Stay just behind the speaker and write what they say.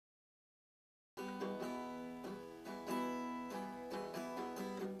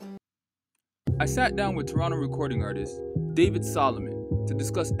I sat down with Toronto recording artist David Solomon to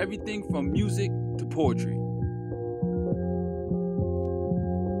discuss everything from music to poetry.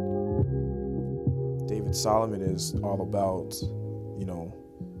 David Solomon is all about,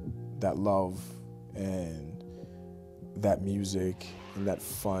 that love and that music and that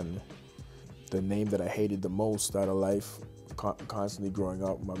fun. The name that I hated the most out of life, constantly growing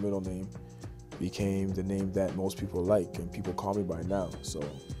up, my middle name, became the name that most people like and people call me by now. So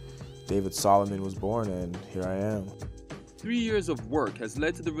David Solomon was born and here I am. 3 years of work has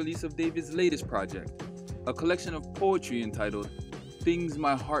led to the release of David's latest project, a collection of poetry entitled Things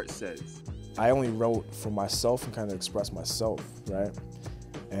My Heart Says. I only wrote for myself and kind of express myself, right?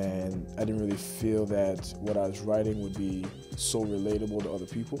 And I didn't really feel that what I was writing would be so relatable to other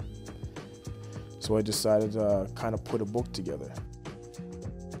people. So I decided to kind of put a book together.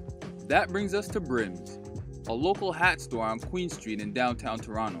 That brings us to Brims, a local hat store on Queen Street in downtown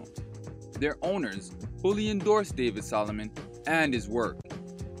Toronto. Their owners fully endorse David Solomon and his work.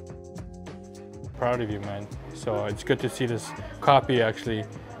 Proud of you, man. So it's good to see this copy actually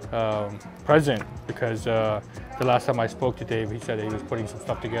present, because the last time I spoke to Dave, he said that he was putting some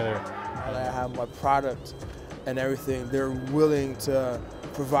stuff together. I have my product and everything. They're willing to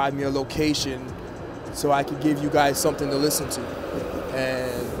provide me a location so I can give you guys something to listen to.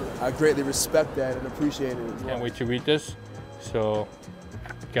 And I greatly respect that and appreciate it as well. Can't wait to read this. So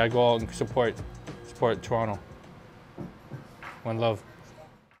gotta go out and support Toronto. One love.